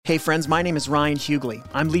Hey friends, my name is Ryan Hughley.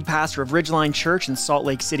 I'm lead pastor of Ridgeline Church in Salt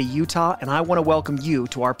Lake City, Utah, and I want to welcome you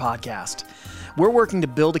to our podcast. We're working to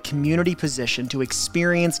build a community position to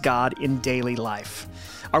experience God in daily life.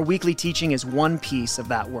 Our weekly teaching is one piece of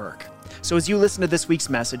that work. So as you listen to this week's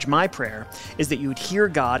message, my prayer is that you would hear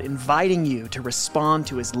God inviting you to respond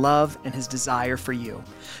to His love and His desire for you.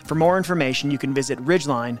 For more information, you can visit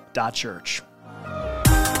ridgeline.church.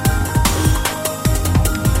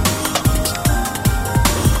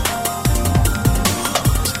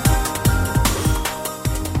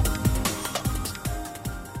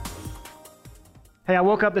 Hey, I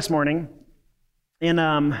woke up this morning, and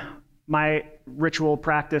my ritual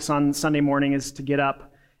practice on Sunday morning is to get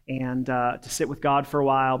up and to sit with God for a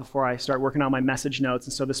while before I start working on my message notes.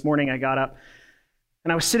 And so this morning I got up,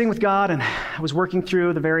 and I was sitting with God, and I was working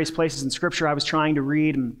through the various places in Scripture I was trying to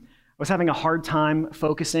read, and I was having a hard time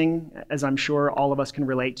focusing, as I'm sure all of us can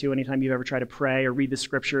relate to anytime you've ever tried to pray or read the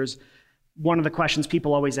Scriptures. One of the questions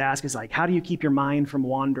people always ask is like, how do you keep your mind from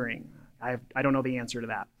wandering? I don't know the answer to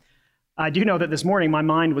that. I do know that this morning my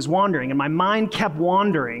mind was wandering, and my mind kept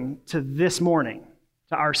wandering to this morning,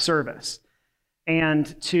 to our service,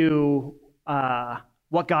 and to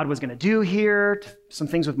what God was going to do here, to some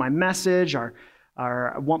things with my message, or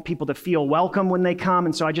I want people to feel welcome when they come.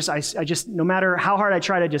 And so I just, no matter how hard I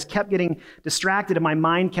tried, I just kept getting distracted, and my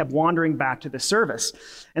mind kept wandering back to the service.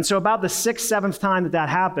 And so about the 6th, 7th time that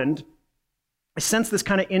happened, I sensed this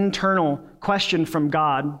kind of internal question from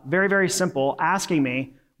God, very, very simple, asking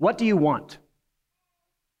me, what do you want?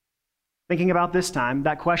 Thinking about this time,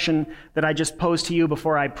 that question that I just posed to you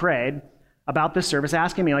before I prayed about this service,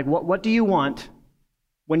 asking me, like, what do you want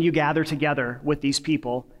when you gather together with these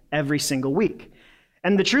people every single week?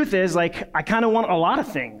 And the truth is, like, I kind of want a lot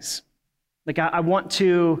of things. Like, I want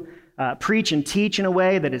to preach and teach in a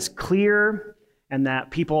way that is clear and that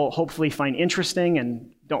people hopefully find interesting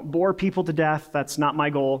and don't bore people to death. That's not my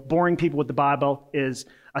goal. Boring people with the Bible is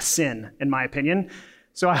a sin, in my opinion.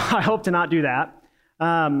 So I hope to not do that.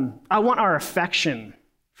 I want our affection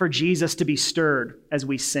for Jesus to be stirred as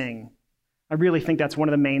we sing. I really think that's one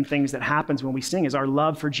of the main things that happens when we sing, is our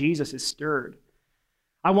love for Jesus is stirred.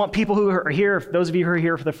 I want people who are here, those of you who are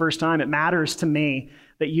here for the first time, it matters to me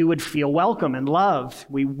that you would feel welcome and loved.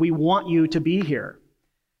 We want you to be here.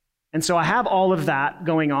 And so I have all of that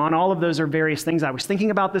going on. All of those are various things I was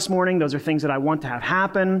thinking about this morning. Those are things that I want to have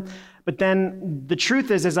happen. But then the truth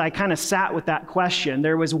is, as I kind of sat with that question,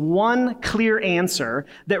 there was one clear answer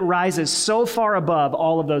that rises so far above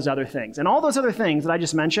all of those other things. And all those other things that I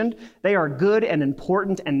just mentioned, they are good and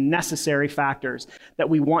important and necessary factors that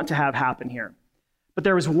we want to have happen here. But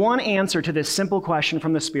there was one answer to this simple question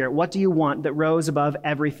from the Spirit, what do you want, that rose above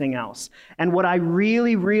everything else. And what I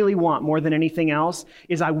really, really want more than anything else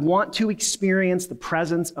is I want to experience the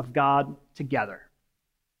presence of God together.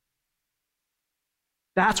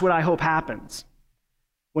 That's what I hope happens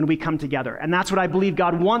when we come together. And that's what I believe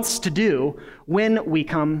God wants to do when we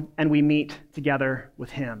come and we meet together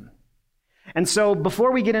with Him. And so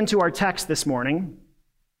before we get into our text this morning,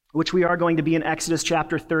 which we are going to be in Exodus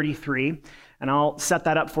chapter 33, and I'll set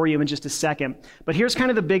that up for you in just a second. But here's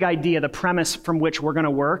kind of the big idea, the premise from which we're going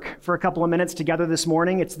to work for a couple of minutes together this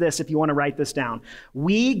morning. It's this, if you want to write this down.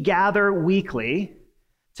 We gather weekly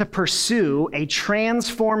to pursue a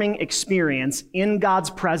transforming experience in God's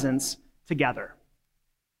presence together,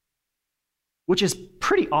 which is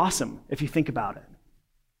pretty awesome if you think about it.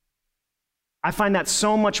 I find that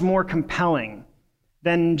so much more compelling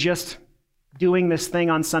than just doing this thing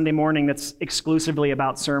on Sunday morning that's exclusively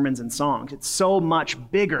about sermons and songs. It's so much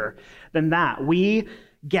bigger than that. We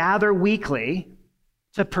gather weekly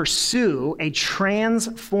to pursue a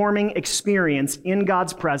transforming experience in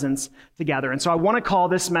God's presence together. And so I want to call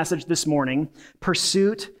this message this morning,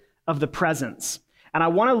 Pursuit of the Presence. And I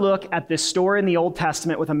want to look at this story in the Old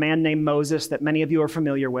Testament with a man named Moses that many of you are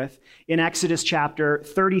familiar with in Exodus chapter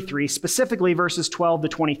 33, specifically verses 12 to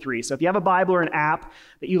 23. So if you have a Bible or an app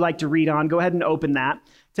that you like to read on, go ahead and open that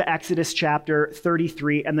to Exodus chapter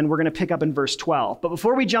 33, and then we're going to pick up in verse 12. But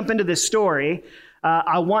before we jump into this story,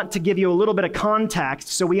 I want to give you a little bit of context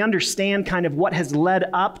so we understand kind of what has led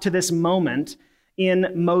up to this moment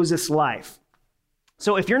in Moses' life.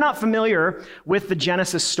 So if you're not familiar with the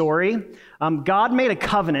Genesis story, God made a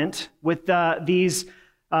covenant with these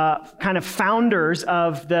kind of founders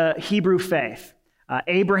of the Hebrew faith,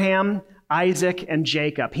 Abraham, Isaac, and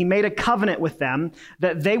Jacob. He made a covenant with them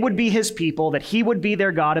that they would be his people, that he would be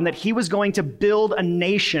their God, and that he was going to build a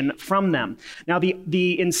nation from them. Now,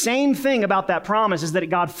 the insane thing about that promise is that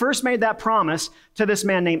God first made that promise to this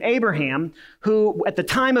man named Abraham, who at the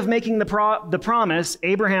time of making the promise,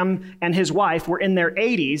 Abraham and his wife were in their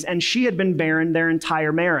 80s, and she had been barren their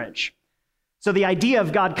entire marriage. So the idea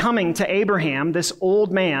of God coming to Abraham, this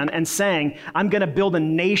old man, and saying, I'm going to build a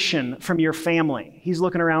nation from your family. He's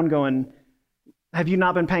looking around going, have you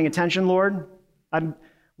not been paying attention, Lord?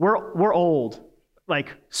 We're old,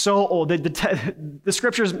 like so old. The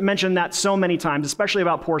scriptures mention that so many times, especially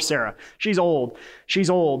about poor Sarah. She's old.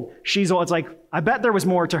 She's old. She's old. It's like, I bet there was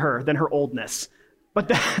more to her than her oldness. But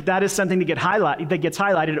that is something that gets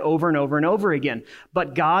highlighted over and over and over again.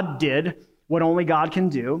 But God did what only God can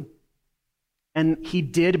do. And he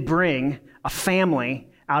did bring a family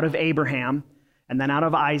out of Abraham, and then out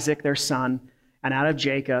of Isaac, their son, and out of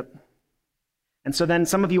Jacob. And so then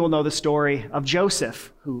some of you will know the story of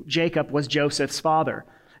Joseph, who Jacob was Joseph's father.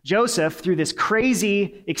 Joseph, through this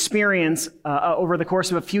crazy experience over the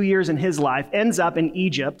course of a few years in his life, ends up in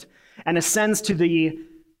Egypt and ascends to the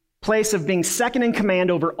place of being second in command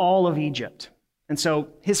over all of Egypt. And so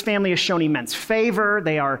his family has shown immense favor.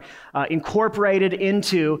 They are incorporated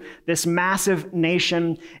into this massive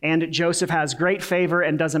nation, and Joseph has great favor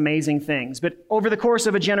and does amazing things. But over the course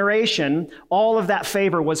of a generation, all of that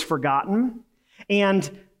favor was forgotten,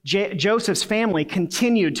 and Joseph's family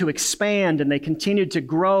continued to expand, and they continued to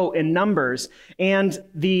grow in numbers. And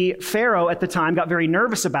the Pharaoh at the time got very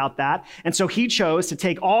nervous about that. And so he chose to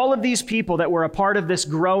take all of these people that were a part of this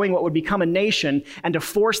growing, what would become a nation, and to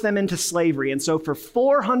force them into slavery. And so for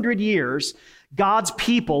 400 years, God's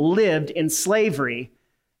people lived in slavery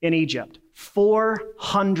in Egypt.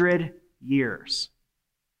 400 years.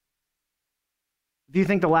 Do you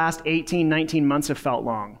think the last 18, 19 months have felt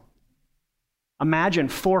long? Imagine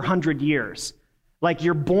 400 years. Like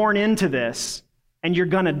you're born into this and you're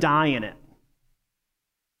going to die in it.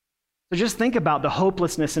 So just think about the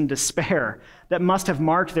hopelessness and despair that must have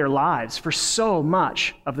marked their lives for so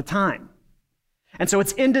much of the time. And so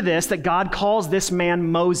it's into this that God calls this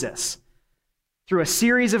man Moses through a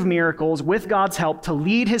series of miracles with God's help to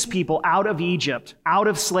lead his people out of Egypt, out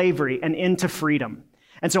of slavery, and into freedom.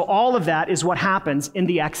 And so all of that is what happens in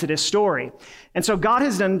the Exodus story. And so God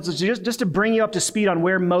has done, just to bring you up to speed on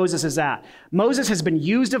where Moses is at, Moses has been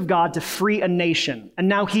used of God to free a nation. And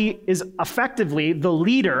now he is effectively the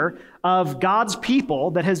leader of God's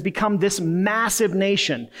people that has become this massive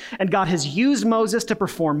nation. And God has used Moses to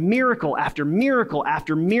perform miracle after miracle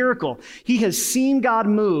after miracle. He has seen God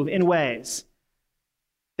move in ways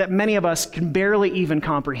that many of us can barely even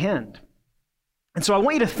comprehend. And so I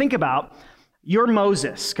want you to think about you're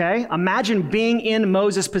Moses, okay? Imagine being in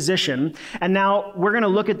Moses' position, and now we're going to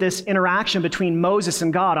look at this interaction between Moses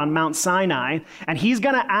and God on Mount Sinai, and he's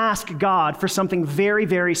going to ask God for something very,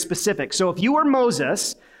 very specific. So if you were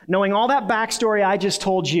Moses, knowing all that backstory I just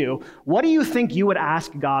told you, what do you think you would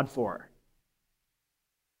ask God for?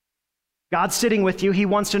 God's sitting with you. He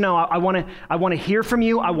wants to know, I want to hear from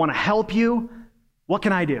you. I want to help you. What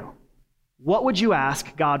can I do? What would you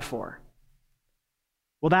ask God for?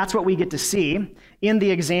 Well, that's what we get to see in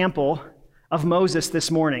the example of Moses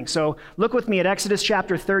this morning. So look with me at Exodus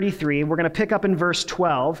chapter 33. We're going to pick up in verse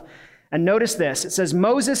 12. And notice this. It says,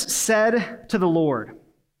 Moses said to the Lord,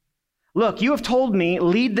 "Look, you have told me,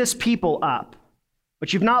 lead this people up,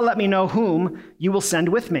 but you've not let me know whom you will send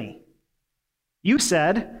with me. You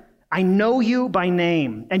said, I know you by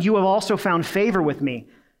name, and you have also found favor with me.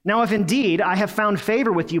 Now, if indeed I have found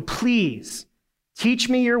favor with you, please teach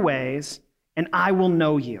me your ways, and I will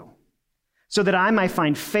know you, so that I might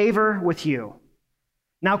find favor with you.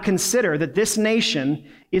 Now consider that this nation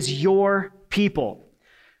is your people."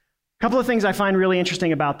 A couple of things I find really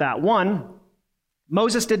interesting about that. One,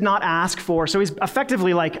 Moses did not ask for, so he's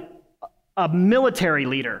effectively like a military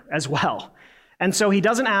leader as well. And so he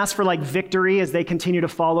doesn't ask for like victory as they continue to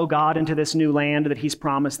follow God into this new land that he's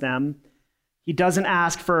promised them. He doesn't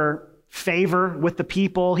ask for favor with the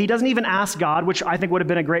people. He doesn't even ask God, which I think would have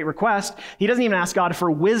been a great request. He doesn't even ask God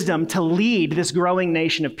for wisdom to lead this growing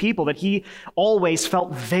nation of people that he always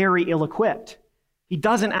felt very ill-equipped. He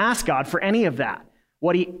doesn't ask God for any of that.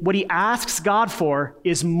 What he asks God for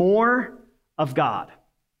is more of God.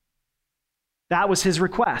 That was his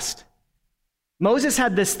request. Moses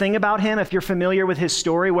had this thing about him, if you're familiar with his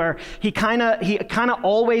story, where he kind of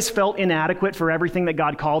always felt inadequate for everything that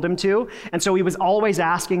God called him to. And so he was always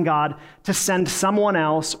asking God to send someone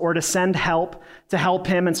else or to send help to help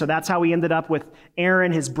him. And so that's how he ended up with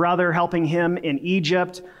Aaron, his brother, helping him in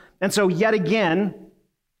Egypt. And so yet again,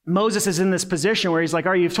 Moses is in this position where he's like,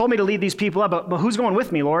 all right, you've told me to lead these people up, but who's going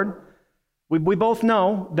with me, Lord? We both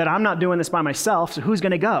know that I'm not doing this by myself, so who's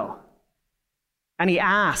going to go? And he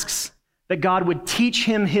asks that God would teach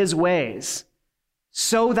him his ways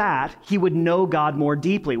so that he would know God more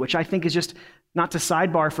deeply, which I think is just, not to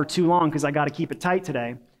sidebar for too long because I got to keep it tight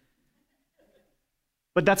today.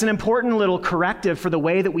 But that's an important little corrective for the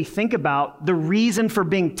way that we think about the reason for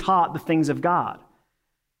being taught the things of God.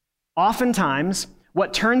 Oftentimes,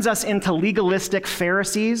 what turns us into legalistic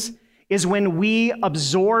Pharisees is when we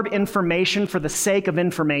absorb information for the sake of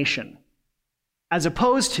information, as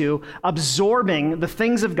opposed to absorbing the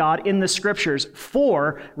things of God in the Scriptures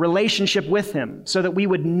for relationship with him, so that we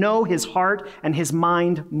would know his heart and his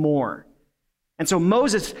mind more. And so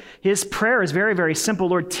Moses, his prayer is very, very simple.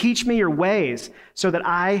 Lord, teach me your ways so that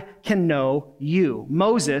I can know you.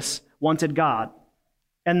 Moses wanted God.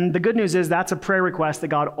 And the good news is that's a prayer request that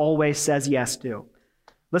God always says yes to.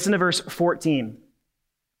 Listen to verse 14.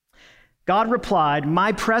 God replied,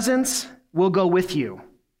 my presence will go with you,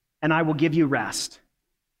 and I will give you rest.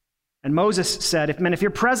 And Moses said, if your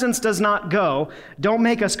presence does not go, don't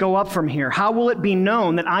make us go up from here. How will it be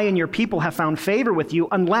known that I and your people have found favor with you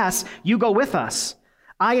unless you go with us?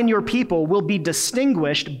 I and your people will be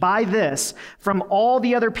distinguished by this from all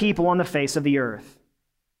the other people on the face of the earth.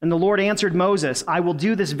 And the Lord answered Moses, I will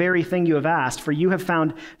do this very thing you have asked, for you have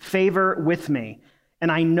found favor with me,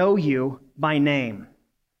 and I know you by name.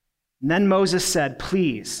 And then Moses said,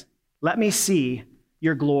 please, let me see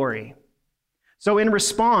your glory. So in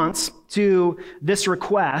response to this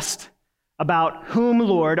request about whom,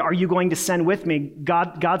 Lord, are you going to send with me,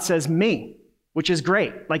 God says me, which is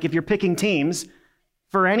great. Like if you're picking teams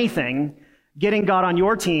for anything, getting God on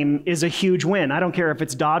your team is a huge win. I don't care if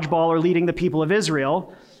it's dodgeball or leading the people of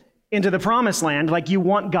Israel into the promised land, like you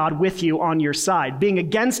want God with you on your side. Being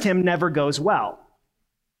against him never goes well.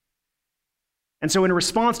 And so in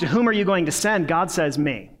response to whom are you going to send, God says,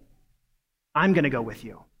 me. I'm going to go with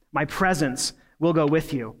you. My presence will go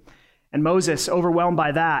with you. And Moses, overwhelmed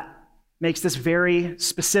by that, makes this very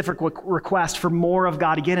specific request for more of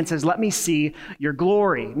God again and says, let me see your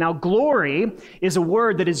glory. Now, glory is a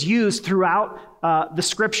word that is used throughout the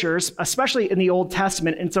scriptures, especially in the Old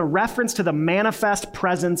Testament. And it's a reference to the manifest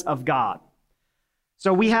presence of God.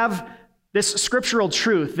 So we have this scriptural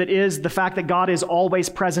truth that is the fact that God is always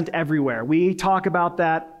present everywhere. We talk about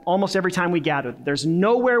that almost every time we gather. There's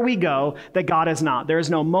nowhere we go that God is not. There is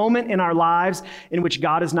no moment in our lives in which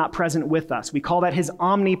God is not present with us. We call that his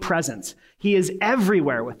omnipresence. He is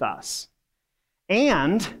everywhere with us.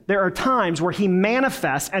 And there are times where he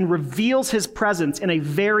manifests and reveals his presence in a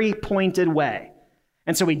very pointed way.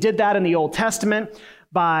 And so he did that in the Old Testament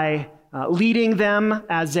by leading them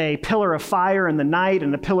as a pillar of fire in the night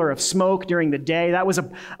and a pillar of smoke during the day. That was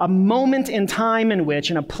a moment in time in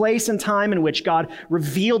which, in a place in time in which God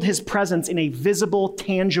revealed his presence in a visible,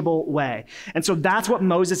 tangible way. And so that's what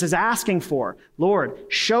Moses is asking for. Lord,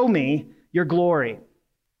 show me your glory.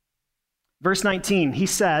 Verse 19, he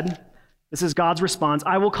said, this is God's response,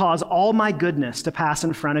 I will cause all my goodness to pass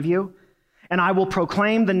in front of you, and I will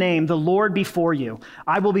proclaim the name, the Lord, before you.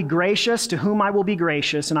 I will be gracious to whom I will be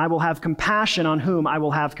gracious, and I will have compassion on whom I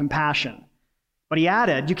will have compassion. But he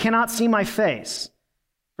added, you cannot see my face,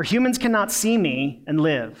 for humans cannot see me and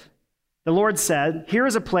live. The Lord said, here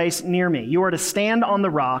is a place near me. You are to stand on the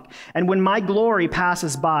rock, and when my glory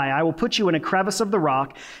passes by, I will put you in a crevice of the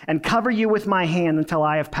rock and cover you with my hand until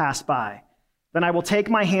I have passed by. Then I will take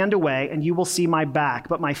my hand away, and you will see my back,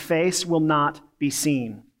 but my face will not be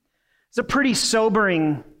seen. It's a pretty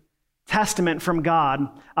sobering testament from God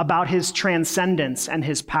about his transcendence and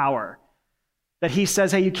his power. That he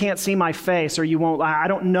says, hey, you can't see my face, or you won't. I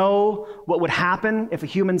don't know what would happen if a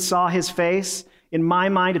human saw his face. In my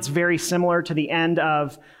mind, it's very similar to the end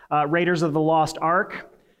of Raiders of the Lost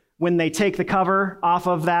Ark. When they take the cover off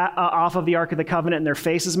of the Ark of the Covenant and their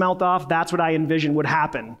faces melt off, that's what I envision would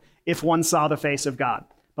happen if one saw the face of God.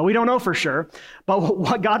 But we don't know for sure. But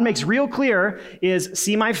what God makes real clear is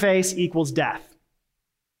see my face equals death.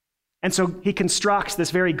 And so he constructs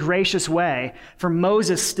this very gracious way for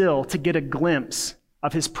Moses still to get a glimpse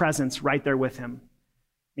of his presence right there with him.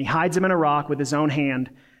 He hides him in a rock with his own hand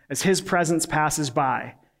as his presence passes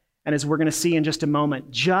by. And as we're going to see in just a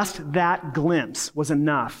moment, just that glimpse was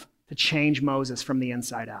enough to change Moses from the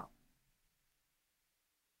inside out.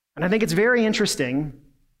 And I think it's very interesting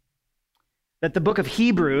that the book of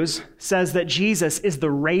Hebrews says that Jesus is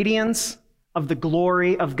the radiance of the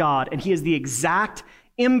glory of God, and he is the exact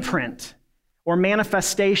imprint or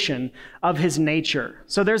manifestation of his nature.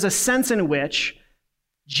 So there's a sense in which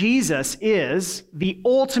Jesus is the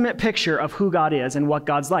ultimate picture of who God is and what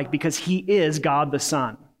God's like, because he is God the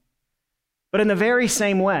Son. But in the very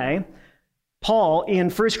same way, Paul in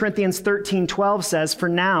 1 Corinthians 13:12 says, "For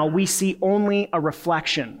now we see only a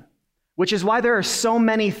reflection," which is why there are so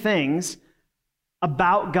many things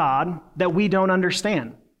about God that we don't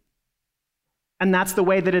understand. And that's the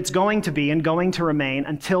way that it's going to be and going to remain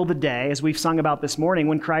until the day, as we've sung about this morning,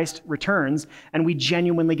 when Christ returns and we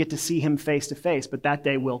genuinely get to see him face to face, but that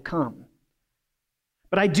day will come.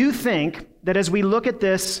 But I do think that as we look at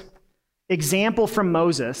this example from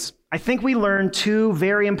Moses, I think we learn two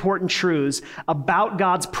very important truths about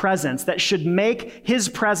God's presence that should make his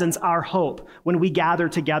presence our hope when we gather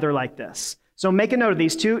together like this. So make a note of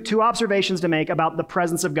these two observations to make about the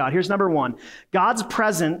presence of God. Here's number one. God's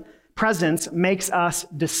presence makes us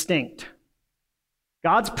distinct.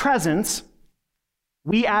 God's presence,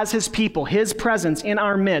 we as his people, his presence in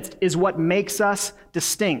our midst is what makes us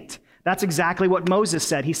distinct. That's exactly what Moses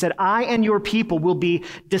said. He said, "I and your people will be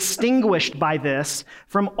distinguished by this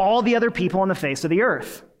from all the other people on the face of the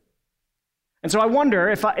earth." And so I wonder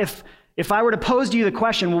if I were to pose to you the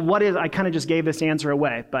question, well, what is, I kind of just gave this answer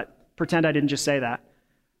away, but pretend I didn't just say that.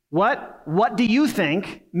 What do you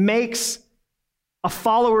think makes a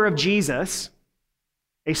follower of Jesus,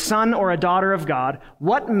 a son or a daughter of God,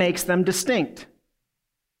 what makes them distinct?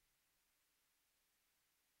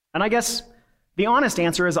 And I guess the honest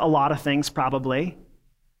answer is a lot of things, probably.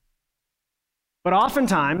 But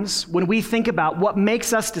oftentimes, when we think about what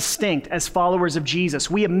makes us distinct as followers of Jesus,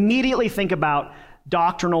 we immediately think about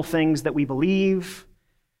doctrinal things that we believe.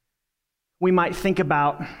 We might think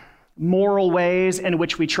about moral ways in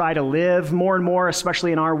which we try to live more and more,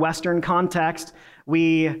 especially in our Western context.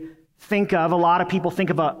 We think of, a lot of people think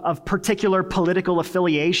of particular political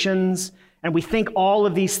affiliations, and we think all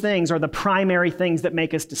of these things are the primary things that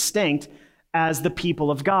make us distinct as the people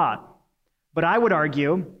of God. But I would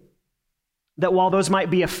argue that while those might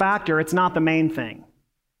be a factor, it's not the main thing.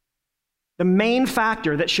 The main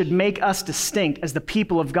factor that should make us distinct as the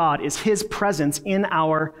people of God is his presence in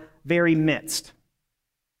our very midst.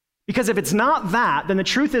 Because if it's not that, then the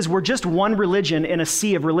truth is we're just one religion in a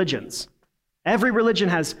sea of religions. Every religion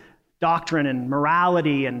has doctrine and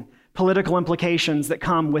morality and political implications that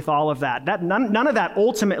come with all of that. None of that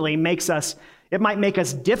ultimately makes us, it might make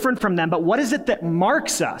us different from them, but what is it that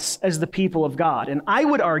marks us as the people of God? And I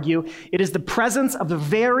would argue it is the presence of the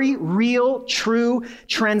very real, true,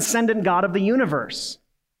 transcendent God of the universe.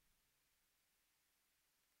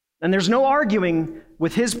 And there's no arguing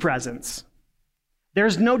with his presence.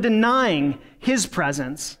 There's no denying his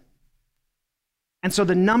presence. And so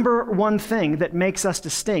the number one thing that makes us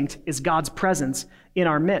distinct is God's presence in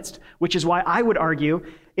our midst, which is why I would argue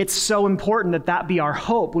it's so important that that be our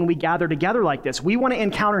hope when we gather together like this. We want to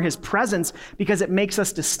encounter his presence because it makes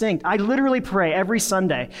us distinct. I literally pray every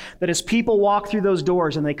Sunday that as people walk through those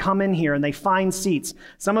doors and they come in here and they find seats,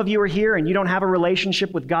 some of you are here and you don't have a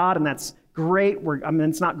relationship with God, and that's great.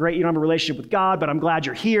 It's not great you don't have a relationship with God, but I'm glad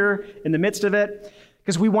you're here in the midst of it,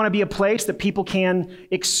 because we want to be a place that people can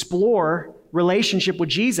explore relationship with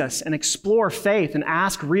Jesus and explore faith and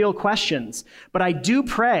ask real questions. But I do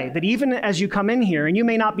pray that even as you come in here, and you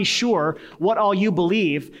may not be sure what all you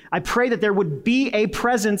believe, I pray that there would be a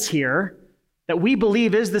presence here that we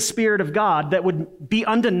believe is the Spirit of God that would be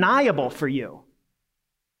undeniable for you.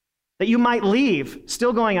 That you might leave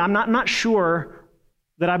still going, I'm not sure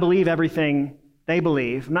that I believe everything they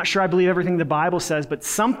believe. I'm not sure I believe everything the Bible says, but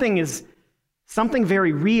something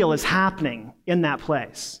very real is happening in that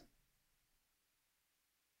place.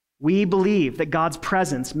 We believe that God's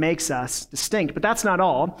presence makes us distinct, but that's not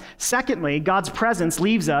all. Secondly, God's presence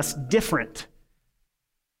leaves us different.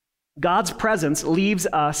 God's presence leaves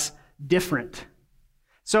us different.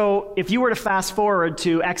 So if you were to fast forward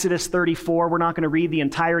to Exodus 34, we're not going to read the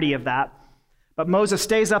entirety of that, but Moses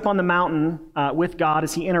stays up on the mountain with God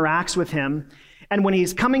as he interacts with him. And when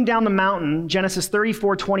he's coming down the mountain, Genesis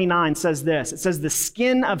 34:29 says this. It says, the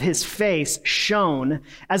skin of his face shone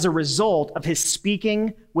as a result of his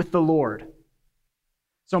speaking with the Lord.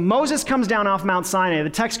 So Moses comes down off Mount Sinai. The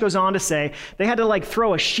text goes on to say they had to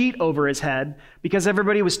throw a sheet over his head because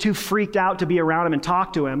everybody was too freaked out to be around him and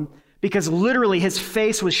talk to him, because literally his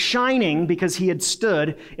face was shining because he had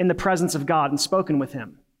stood in the presence of God and spoken with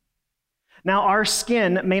him. Now, our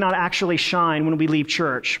skin may not actually shine when we leave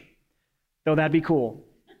church, though that'd be cool.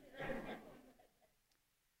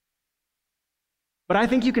 But I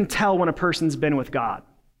think you can tell when a person's been with God.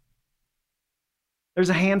 There's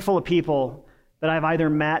a handful of people that I've either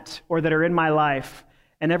met or that are in my life,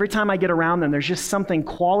 and every time I get around them, there's just something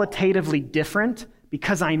qualitatively different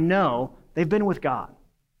because I know they've been with God.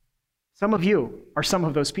 Some of you are some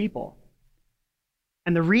of those people.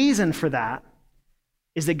 And the reason for that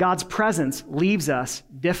is that God's presence leaves us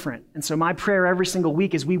different. And so my prayer every single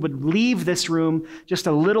week is we would leave this room just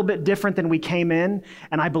a little bit different than we came in.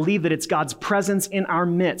 And I believe that it's God's presence in our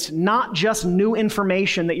midst, not just new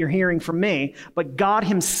information that you're hearing from me, but God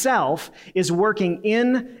himself is working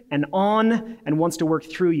in and on and wants to work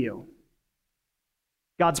through you.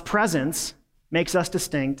 God's presence makes us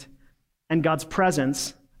distinct, and God's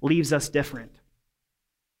presence leaves us different.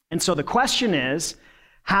 And so the question is,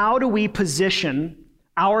 how do we position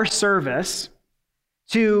our service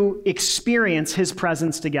to experience his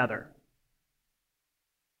presence together?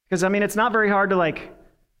 Because, it's not very hard to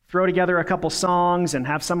throw together a couple songs and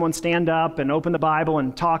have someone stand up and open the Bible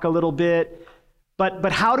and talk a little bit.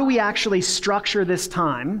 But how do we actually structure this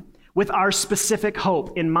time with our specific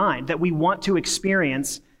hope in mind that we want to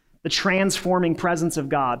experience the transforming presence of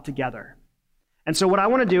God together? And so what I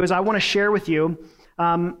want to do is I want to share with you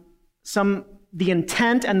the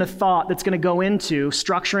intent and the thought that's going to go into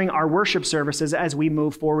structuring our worship services as we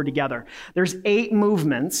move forward together. There's 8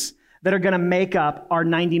 movements that are going to make up our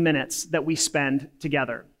 90 minutes that we spend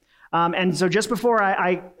together. And so just before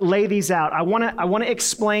I lay these out, I want to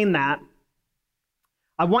explain that.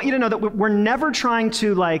 I want you to know that we're never trying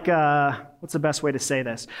to what's the best way to say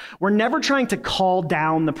this? We're never trying to call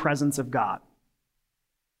down the presence of God.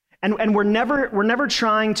 And we're never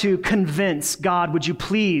trying to convince God, would you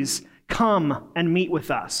please come and meet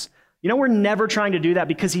with us? We're never trying to do that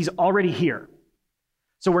because he's already here.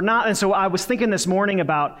 So we're not, and so I was thinking this morning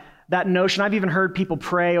about that notion. I've even heard people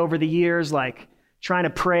pray over the years, trying to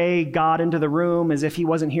pray God into the room as if he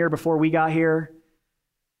wasn't here before we got here.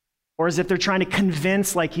 Or as if they're trying to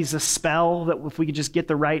convince he's a spell, that if we could just get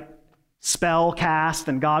the right spell cast,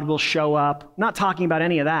 then God will show up. I'm not talking about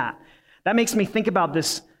any of that. That makes me think about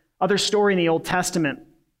this other story in the Old Testament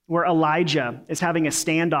where Elijah is having a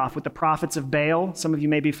standoff with the prophets of Baal. Some of you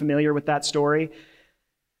may be familiar with that story.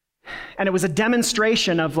 And it was a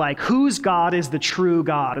demonstration of whose God is the true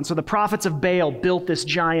God. And so the prophets of Baal built this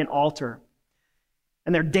giant altar.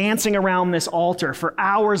 And they're dancing around this altar for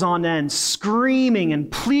hours on end, screaming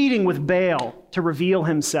and pleading with Baal to reveal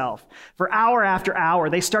himself. For hour after hour,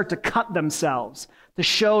 they start to cut themselves to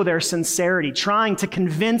show their sincerity, trying to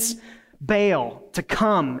convince Baal to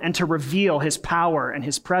come and to reveal his power and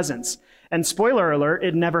his presence. And spoiler alert,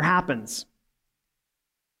 it never happens.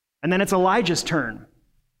 And then it's Elijah's turn.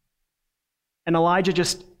 And Elijah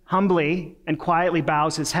just humbly and quietly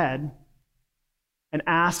bows his head and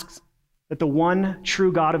asks that the one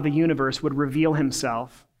true God of the universe would reveal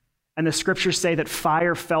himself. And the scriptures say that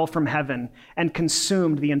fire fell from heaven and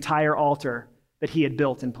consumed the entire altar that he had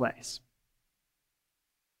built in place.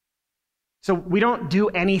 So we don't do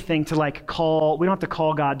anything to we don't have to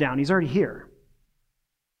call God down. He's already here.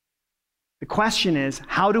 The question is,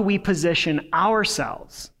 how do we position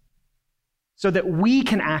ourselves so that we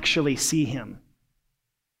can actually see him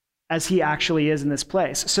as he actually is in this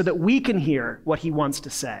place, so that we can hear what he wants to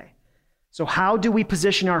say? So how do we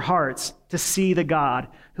position our hearts to see the God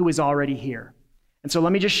who is already here? And so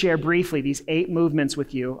let me just share briefly these 8 movements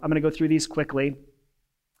with you. I'm going to go through these quickly.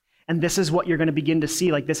 And this is what you're going to begin to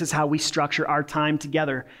see. This is how we structure our time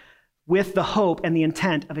together with the hope and the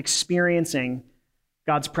intent of experiencing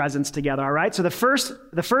God's presence together, all right? So the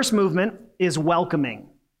first movement is welcoming.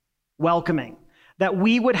 Welcoming. That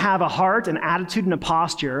we would have a heart, an attitude, and a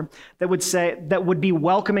posture that would be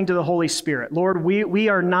welcoming to the Holy Spirit. Lord, we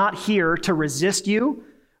are not here to resist you.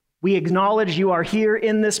 We acknowledge you are here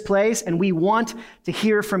in this place, and we want to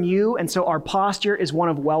hear from you. And so our posture is one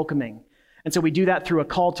of welcoming. And so we do that through a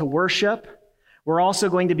call to worship. We're also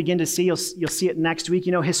going to begin to see, you'll see it next week.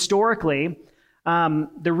 Historically,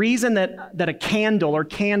 the reason that a candle or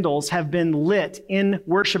candles have been lit in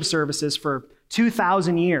worship services for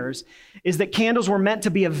 2,000 years is that candles were meant to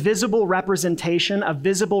be a visible representation, a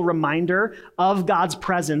visible reminder of God's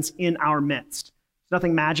presence in our midst. There's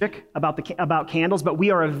nothing magic about candles, but we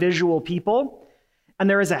are a visual people. And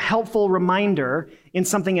there is a helpful reminder in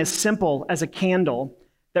something as simple as a candle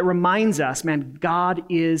that reminds us, man, God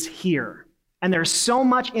is here. And there's so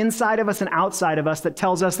much inside of us and outside of us that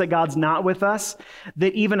tells us that God's not with us,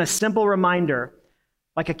 that even a simple reminder,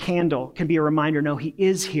 like a candle, can be a reminder, no, he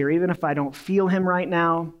is here, even if I don't feel him right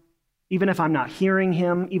now, even if I'm not hearing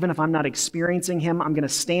him, even if I'm not experiencing him, I'm going to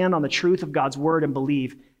stand on the truth of God's word and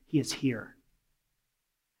believe he is here.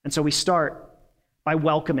 And so we start by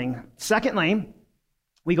welcoming. Secondly,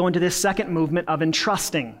 we go into this second movement of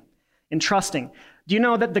entrusting. Entrusting. Do you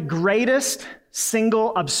know that the greatest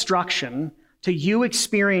single obstruction to you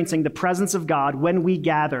experiencing the presence of God when we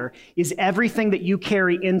gather is everything that you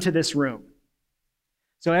carry into this room?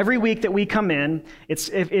 So every week that we come in,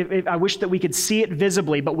 I wish that we could see it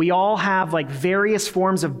visibly, but we all have like various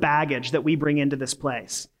forms of baggage that we bring into this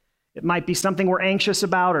place. It might be something we're anxious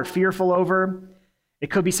about or fearful over.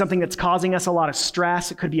 It could be something that's causing us a lot of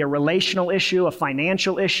stress. It could be a relational issue, a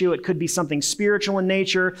financial issue. It could be something spiritual in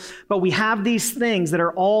nature. But we have these things that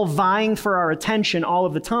are all vying for our attention all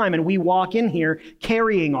of the time, and we walk in here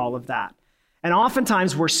carrying all of that. And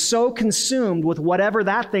oftentimes we're so consumed with whatever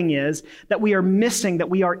that thing is that we are missing that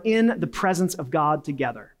we are in the presence of God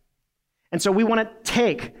together. And so we want to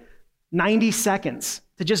take 90 seconds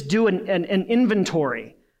to just do an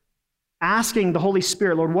inventory, asking the Holy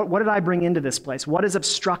Spirit, Lord, what did I bring into this place? What is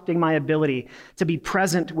obstructing my ability to be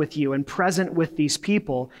present with you and present with these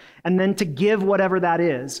people? And then to give whatever that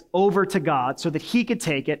is over to God so that he could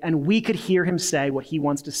take it and we could hear him say what he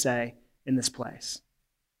wants to say in this place.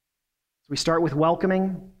 We start with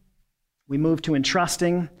welcoming, we move to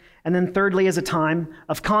entrusting, and then thirdly is a time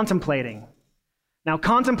of contemplating. Now,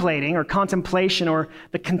 contemplating or contemplation or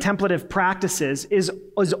the contemplative practices is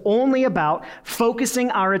only about focusing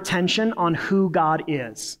our attention on who God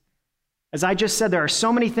is. As I just said, there are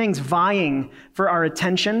so many things vying for our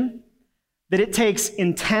attention that it takes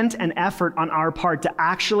intent and effort on our part to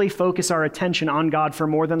actually focus our attention on God for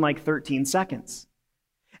more than like 13 seconds.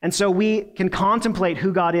 And so we can contemplate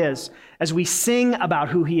who God is as we sing about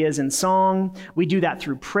who he is in song. We do that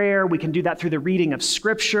through prayer. We can do that through the reading of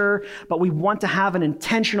Scripture. But we want to have an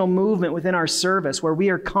intentional movement within our service where we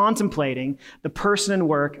are contemplating the person and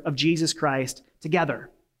work of Jesus Christ together.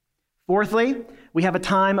 Fourthly, we have a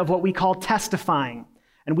time of what we call testifying.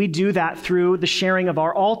 And we do that through the sharing of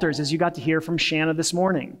our altars, as you got to hear from Shanna this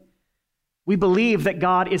morning. We believe that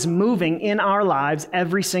God is moving in our lives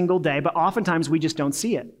every single day, but oftentimes we just don't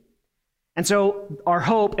see it. And so our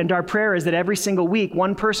hope and our prayer is that every single week,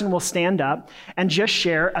 one person will stand up and just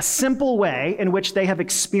share a simple way in which they have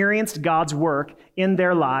experienced God's work in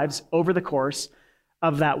their lives over the course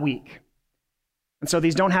of that week. And so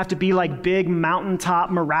these don't have to be like big mountaintop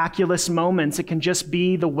miraculous moments. It can just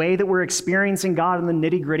be the way that we're experiencing God in the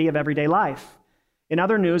nitty-gritty of everyday life. In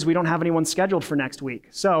other news, we don't have anyone scheduled for next week.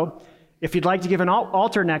 So if you'd like to give an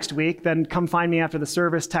altar next week, then come find me after the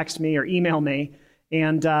service, text me or email me.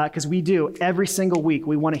 And because we do, every single week,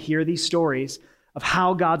 we want to hear these stories of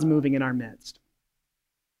how God's moving in our midst.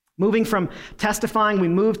 Moving from testifying, we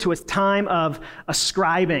move to a time of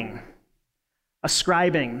ascribing.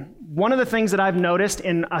 Ascribing. One of the things that I've noticed,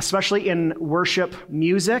 especially in worship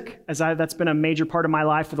music, that's been a major part of my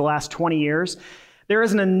life for the last 20 years, there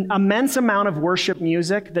is an immense amount of worship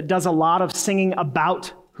music that does a lot of singing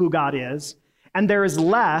about who God is, and there is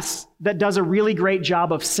less that does a really great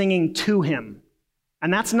job of singing to him.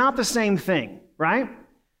 And that's not the same thing, right?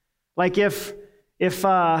 Like if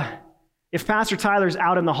Pastor Tyler's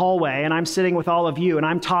out in the hallway and I'm sitting with all of you and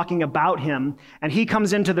I'm talking about him and he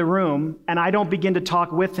comes into the room and I don't begin to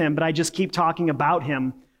talk with him, but I just keep talking about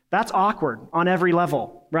him, that's awkward on every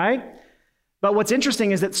level, right? But what's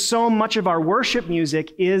interesting is that so much of our worship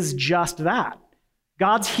music is just that.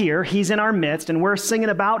 God's here, he's in our midst, and we're singing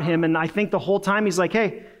about him, and I think the whole time he's like,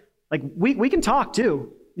 hey, like we can talk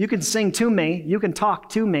too. You can sing to me, you can talk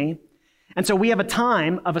to me. And so we have a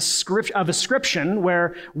time of ascription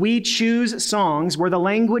where we choose songs where the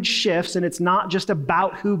language shifts and it's not just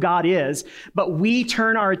about who God is, but we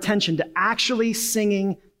turn our attention to actually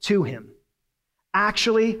singing to him,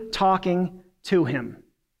 actually talking to him.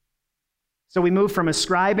 So we move from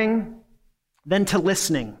ascribing then to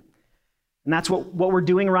listening. And that's what we're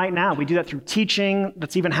doing right now. We do that through teaching.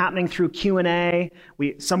 That's even happening through Q&A.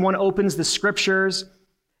 Someone opens the Scriptures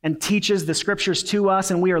and teaches the Scriptures to us,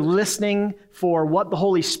 and we are listening for what the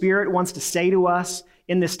Holy Spirit wants to say to us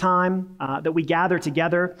in this time that we gather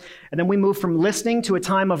together. And then we move from listening to a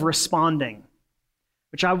time of responding,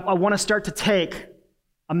 which I want to start to take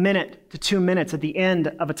a minute to 2 minutes at the end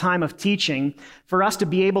of a time of teaching for us to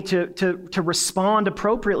be able to respond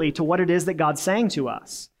appropriately to what it is that God's saying to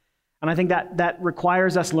us. And I think that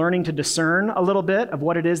requires us learning to discern a little bit of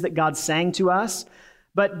what it is that God's saying to us,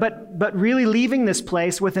 but really leaving this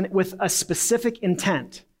place with a specific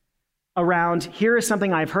intent around, here is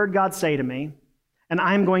something I've heard God say to me, and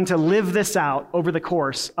I'm going to live this out over the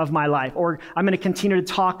course of my life, or I'm going to continue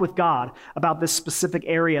to talk with God about this specific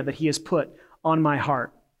area that he has put on my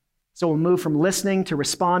heart. So we'll move from listening to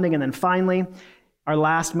responding, and then finally, our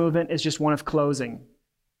last movement is just one of closing.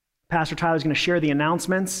 Pastor Tyler's going to share the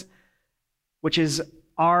announcements, which is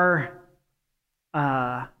our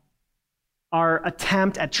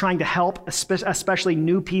attempt at trying to help especially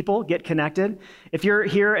new people get connected. If you're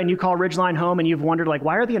here and you call Ridgeline home and you've wondered, like,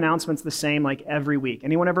 why are the announcements the same like every week?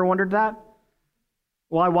 Anyone ever wondered that?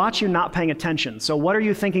 Well, I watch you not paying attention. So what are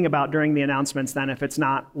you thinking about during the announcements then if it's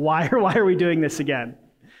not, why are we doing this again?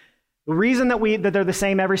 The reason that they're the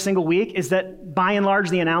same every single week is that by and large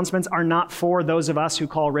the announcements are not for those of us who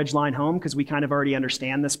call Ridgeline home because we kind of already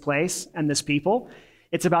understand this place and this people.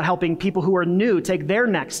 It's about helping people who are new take their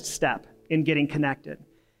next step in getting connected.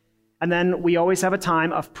 And then we always have a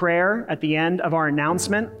time of prayer at the end of our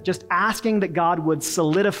announcement, just asking that God would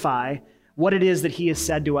solidify what it is that he has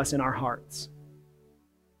said to us in our hearts.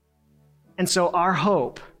 And so our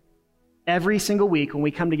hope every single week when we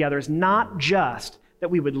come together is not just that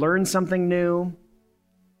we would learn something new,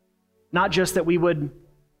 not just that we would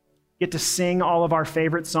get to sing all of our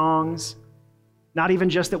favorite songs, not even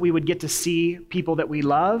just that we would get to see people that we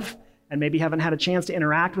love and maybe haven't had a chance to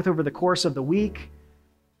interact with over the course of the week,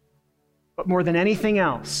 but more than anything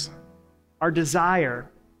else, our desire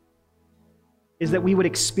is that we would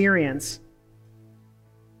experience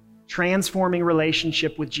transforming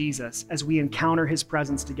relationship with Jesus as we encounter his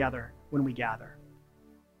presence together when we gather.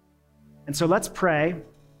 And so let's pray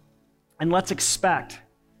and let's expect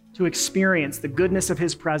to experience the goodness of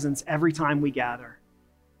his presence every time we gather.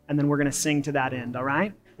 And then we're going to sing to that end, all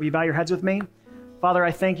right? Will you bow your heads with me? Father,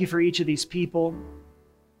 I thank you for each of these people.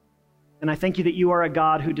 And I thank you that you are a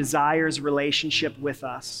God who desires relationship with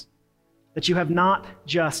us, that you have not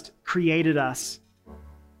just created us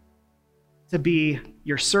to be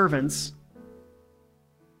your servants,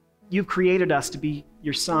 you've created us to be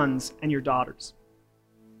your sons and your daughters.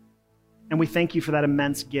 And we thank you for that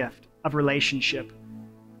immense gift of relationship.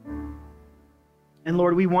 And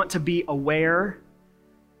Lord, we want to be aware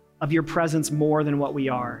of your presence more than what we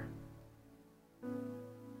are.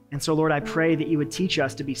 And so, Lord, I pray that you would teach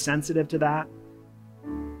us to be sensitive to that.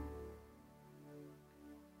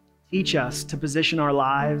 Teach us to position our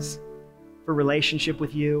lives for relationship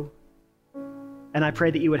with you. And I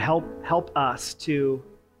pray that you would help us to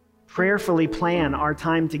prayerfully plan our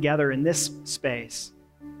time together in this space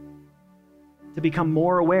to become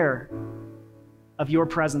more aware of your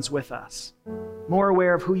presence with us, more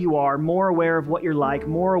aware of who you are, more aware of what you're like,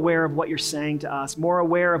 more aware of what you're saying to us, more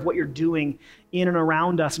aware of what you're doing in and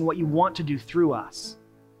around us and what you want to do through us.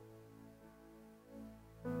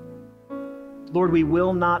 Lord, we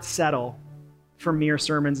will not settle for mere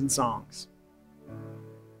sermons and songs.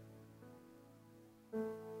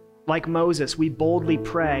 Like Moses, we boldly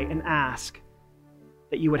pray and ask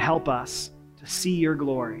that you would help us to see your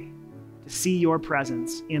glory, to see your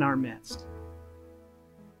presence in our midst.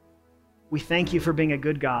 We thank you for being a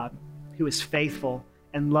good God who is faithful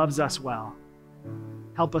and loves us well.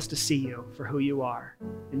 Help us to see you for who you are.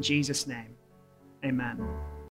 In Jesus' name, amen.